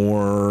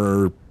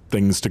more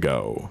things to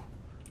go.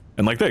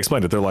 And, like, they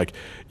explained it, they're like,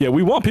 yeah,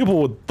 we want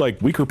people with,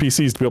 like, weaker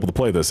PCs to be able to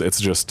play this. It's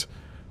just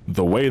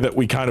the way that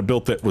we kind of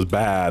built it was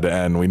bad,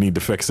 and we need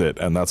to fix it,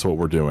 and that's what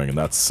we're doing. And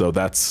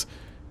that's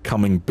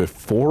coming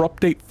before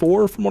update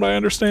 4, from what I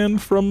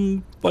understand,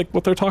 from, like,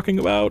 what they're talking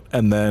about.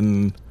 And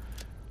then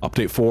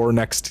update 4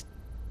 next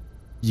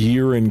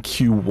year in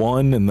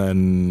Q1, and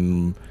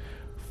then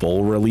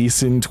full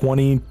release in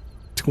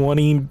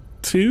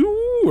 2022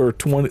 or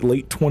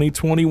late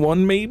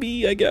 2021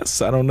 maybe, I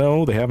guess. I don't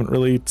know. They haven't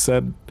really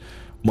said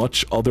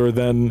much other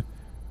than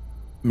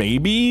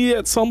maybe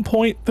at some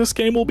point this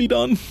game will be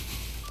done.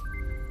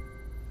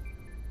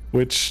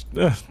 Which,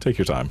 take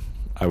your time.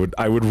 I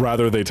would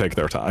rather they take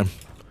their time.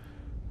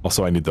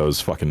 Also, I need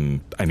those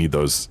fucking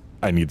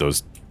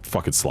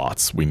fucking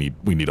slots. We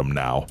need them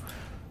now.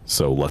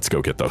 So let's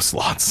go get those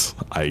slots.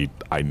 I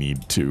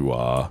need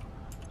to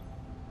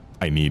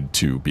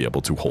be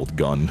able to hold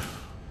gun.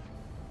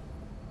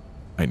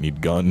 I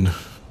need gun.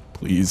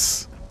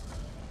 Please.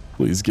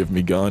 Please give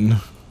me gun.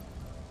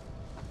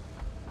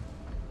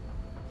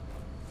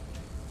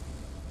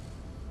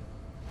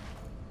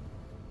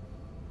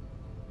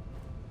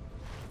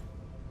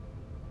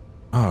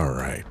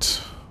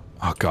 Alright.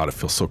 Oh god, it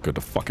feels so good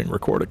to fucking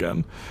record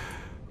again.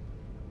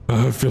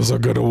 It feels so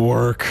good to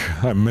work.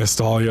 I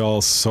missed all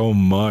y'all so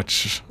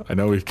much. I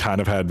know we've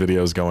kind of had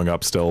videos going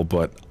up still,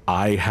 but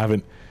I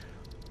haven't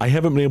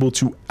been able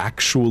to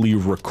actually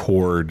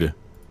record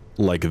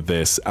like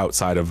this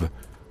outside of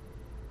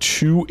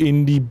 2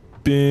 indie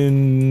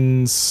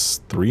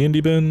bins, 3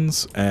 indie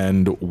bins,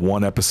 and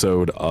 1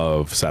 episode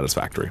of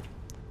Satisfactory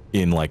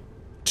in like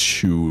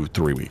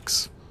 2-3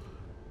 weeks.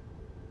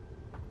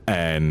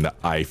 And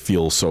I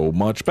feel so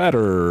much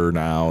better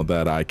now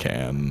that I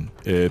can.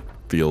 It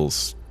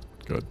feels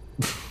good.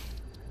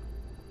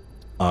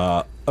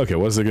 Okay,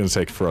 what is it going to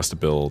take for us to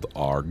build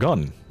our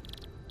gun?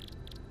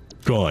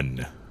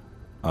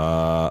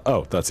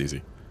 Oh, that's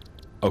easy.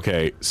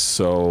 Okay,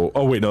 so...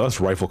 Oh, wait, no, that's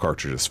rifle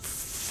cartridges.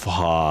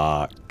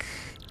 Fuck.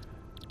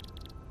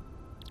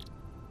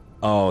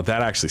 Oh,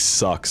 that actually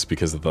sucks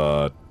because of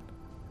the...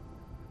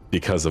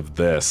 Because of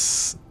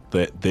this.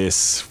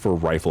 This for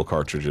rifle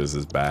cartridges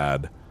is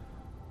bad.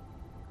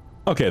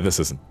 Okay, this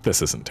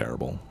isn't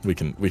terrible. We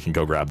can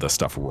go grab this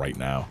stuff right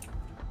now.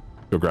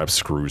 Go grab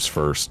screws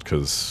first,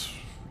 because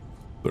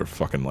they're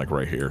fucking like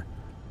right here.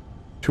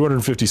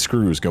 250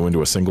 screws go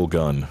into a single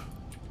gun.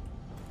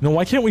 No,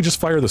 why can't we just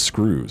fire the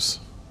screws?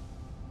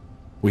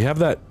 We have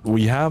that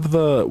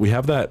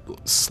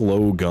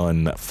slow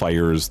gun that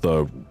fires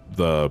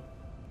the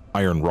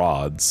iron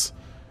rods.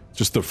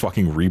 Just the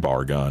fucking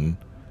rebar gun.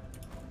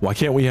 Why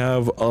can't we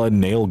have a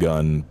nail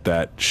gun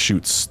that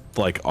shoots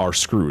like our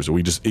screws?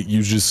 It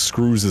uses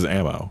screws as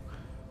ammo.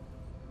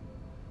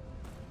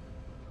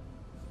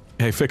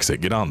 Hey, fix it.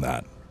 Get on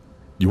that.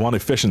 You want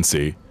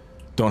efficiency.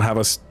 Don't have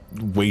us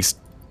waste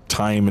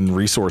time and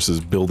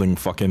resources building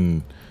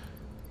fucking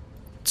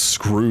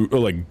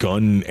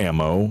gun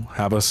ammo.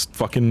 Have us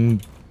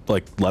fucking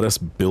let us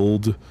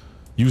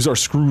use our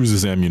screws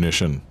as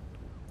ammunition.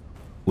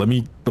 Let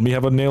me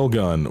have a nail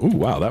gun. Ooh,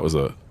 wow, that was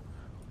a...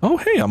 Oh,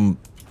 hey, I'm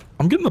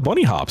getting the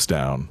bunny hops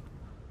down.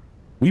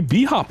 We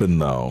bee hopping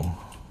though.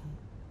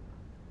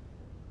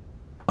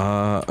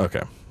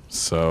 Okay.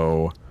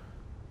 So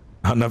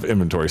not enough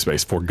inventory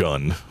space for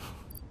gun.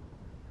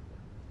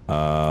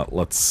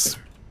 Let's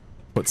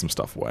put some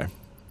stuff away.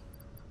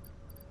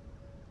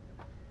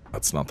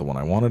 That's not the one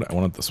I wanted. I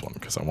wanted this one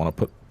because I want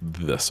to put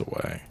this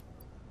away.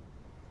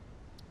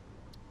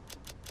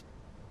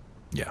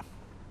 Yeah.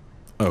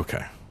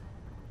 Okay.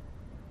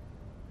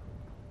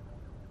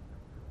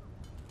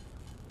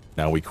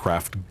 Now we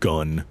craft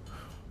gun.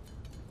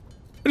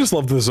 I just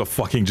love there's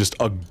just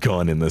a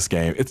gun in this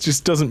game. It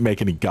just doesn't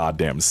make any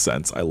goddamn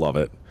sense. I love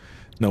it.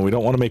 No, we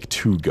don't want to make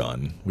 2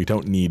 gun. We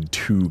don't need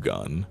 2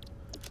 gun.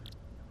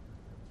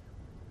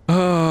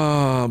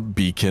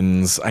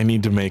 Beacons. I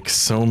need to make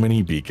so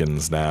many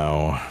beacons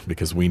now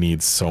because we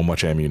need so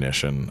much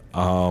ammunition.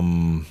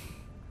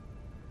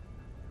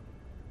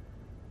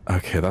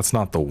 Okay, that's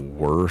not the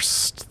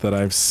worst that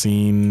I've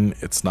seen.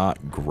 It's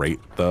not great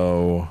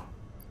though.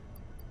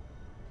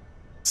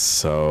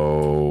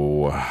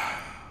 So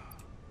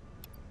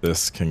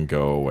this can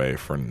go away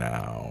for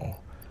now.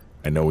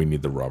 I know we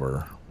need the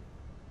rubber.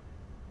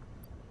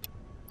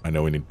 I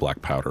know we need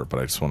black powder, but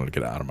I just wanted to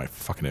get it out of my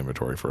fucking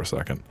inventory for a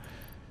second.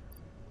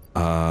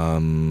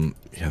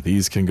 Yeah,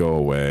 these can go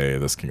away.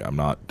 This can... I'm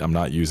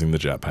not using the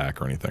jetpack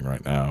or anything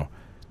right now.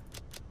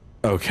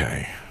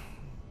 Okay.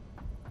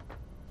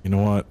 You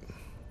know what?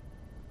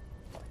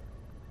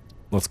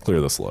 Let's clear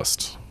this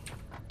list.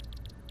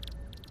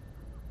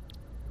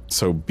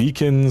 So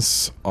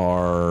beacons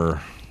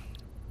are...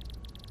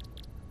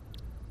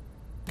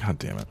 God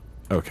damn it.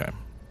 Okay.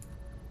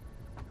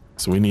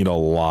 So we need a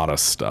lot of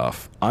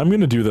stuff. I'm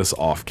gonna do this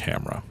off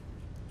camera.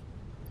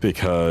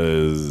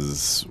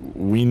 Because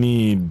we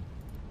need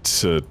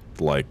to,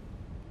 like...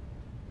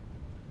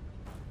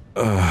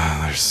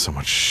 there's so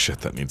much shit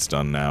that needs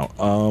done now.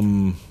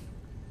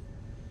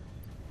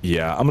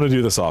 Yeah, I'm gonna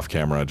do this off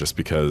camera just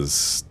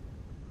because...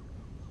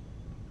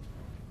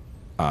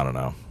 I don't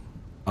know.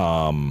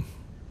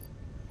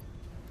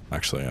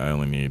 Actually, I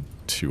only need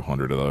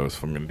 200 of those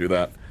if I'm gonna do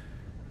that.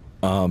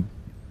 I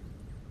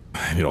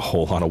need a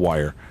whole lot of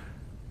wire.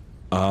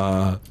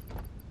 That's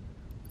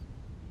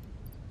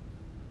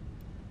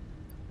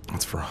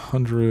for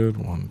 100.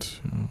 1, 2,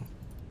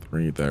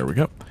 3. There we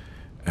go.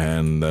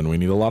 And then we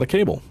need a lot of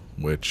cable,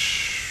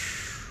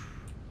 which...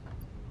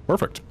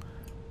 Perfect.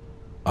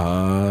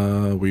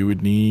 We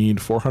would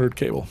need 400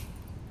 cable.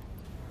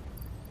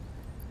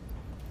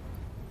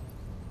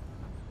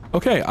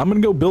 Okay, I'm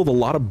gonna go build a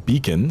lot of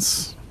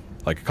beacons,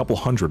 like a couple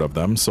hundred of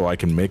them, so I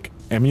can make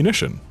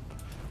ammunition.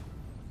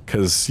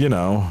 Because, you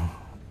know,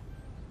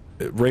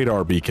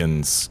 radar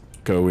beacons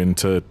go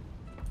into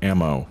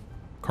ammo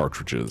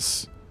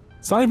cartridges.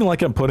 It's not even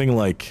like I'm putting,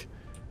 like...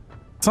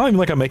 It's not even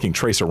like I'm making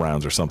tracer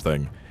rounds or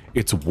something.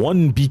 It's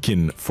 1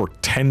 beacon for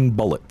 10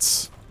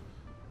 bullets.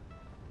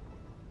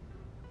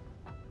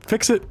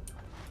 Fix it?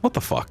 What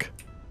the fuck?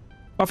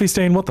 Coffee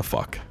stain, what the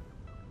fuck?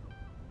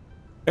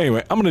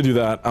 Anyway, I'm gonna do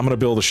that. I'm gonna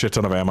build a shit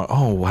ton of ammo.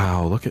 Oh,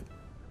 wow, look at...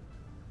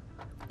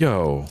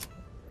 Yo.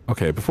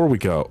 Okay, before we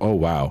go... Oh,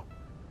 wow.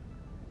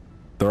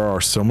 There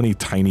are so many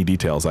tiny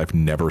details I've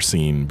never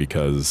seen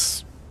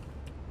because...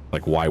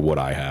 Like, why would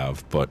I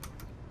have? But...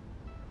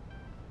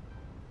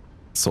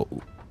 So...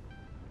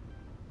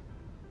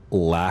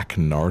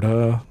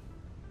 Lacnarda?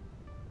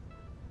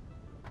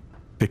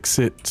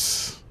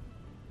 Fix-it...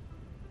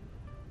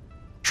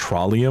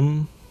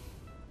 Trollium?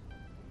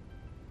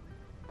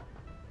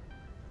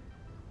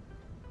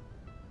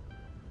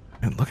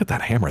 And look at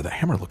that hammer. That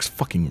hammer looks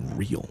fucking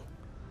real.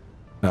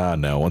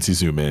 No, once you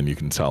zoom in, you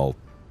can tell.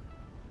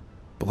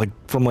 But like,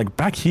 from like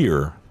back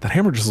here, that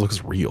hammer just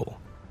looks real.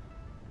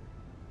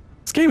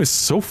 This game is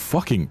so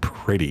fucking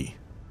pretty.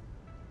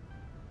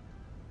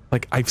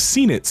 Like, I've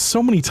seen it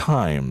so many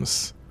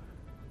times,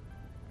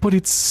 but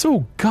it's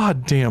so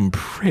goddamn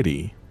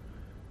pretty.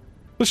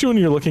 Especially when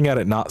you're looking at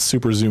it not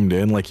super zoomed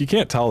in. Like, you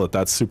can't tell that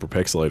that's super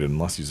pixelated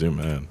unless you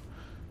zoom in.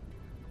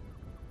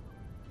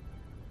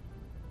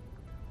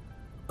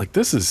 Like,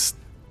 this is...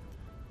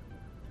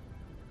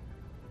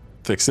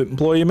 Fix-it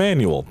employee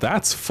manual.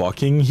 That's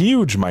fucking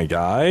huge, my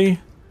guy.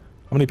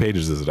 How many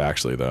pages is it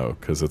actually, though?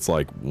 Because it's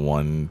like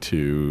 1,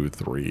 2,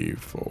 3,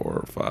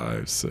 4,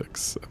 5,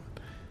 6, 7,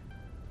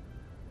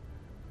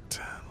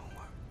 10, 11,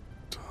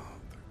 12.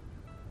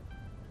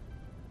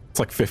 It's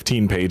like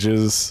 15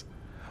 pages.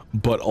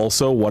 But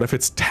also, what if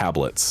it's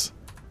tablets?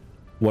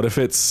 What if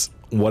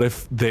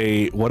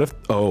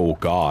oh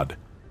god.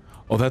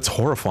 Oh, that's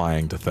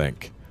horrifying to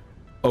think.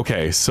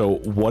 Okay, so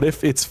what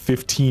if it's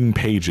 15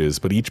 pages,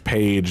 but each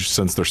page,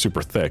 since they're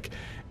super thick,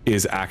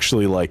 is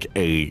actually like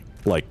a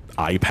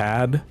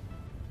iPad,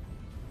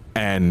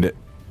 and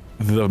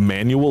the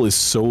manual is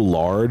so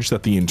large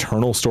that the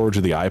internal storage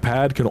of the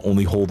iPad can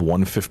only hold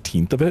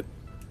 1/15 of it?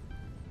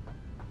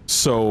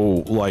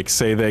 So, like,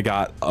 say they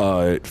got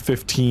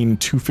 15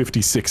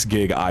 256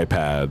 gig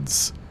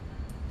iPads.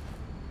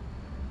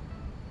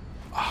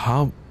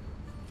 How?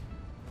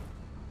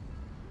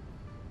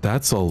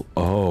 That's a...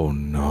 Oh,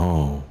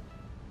 no.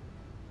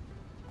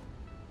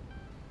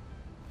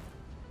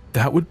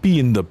 That would be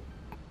in the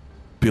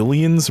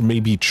billions,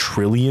 maybe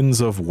trillions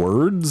of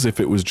words if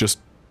it was just,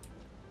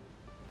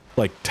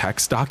 like,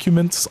 text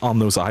documents on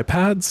those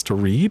iPads to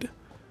read.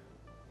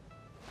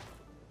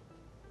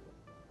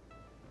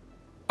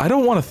 I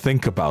don't want to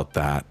think about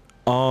that.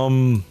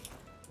 Oh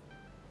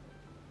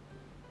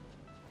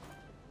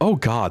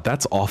god,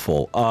 that's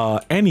awful.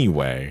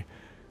 Anyway.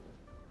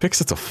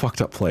 Fix-It's a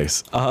fucked up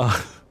place.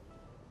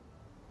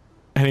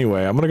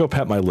 Anyway, I'm gonna go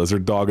pet my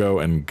lizard doggo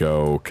and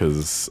go,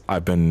 because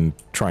I've been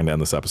trying to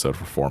end this episode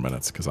for 4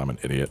 minutes, because I'm an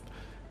idiot.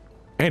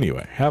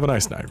 Anyway, have a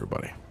nice night,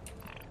 everybody.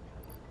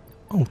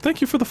 Oh,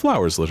 thank you for the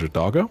flowers, lizard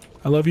doggo.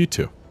 I love you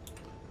too.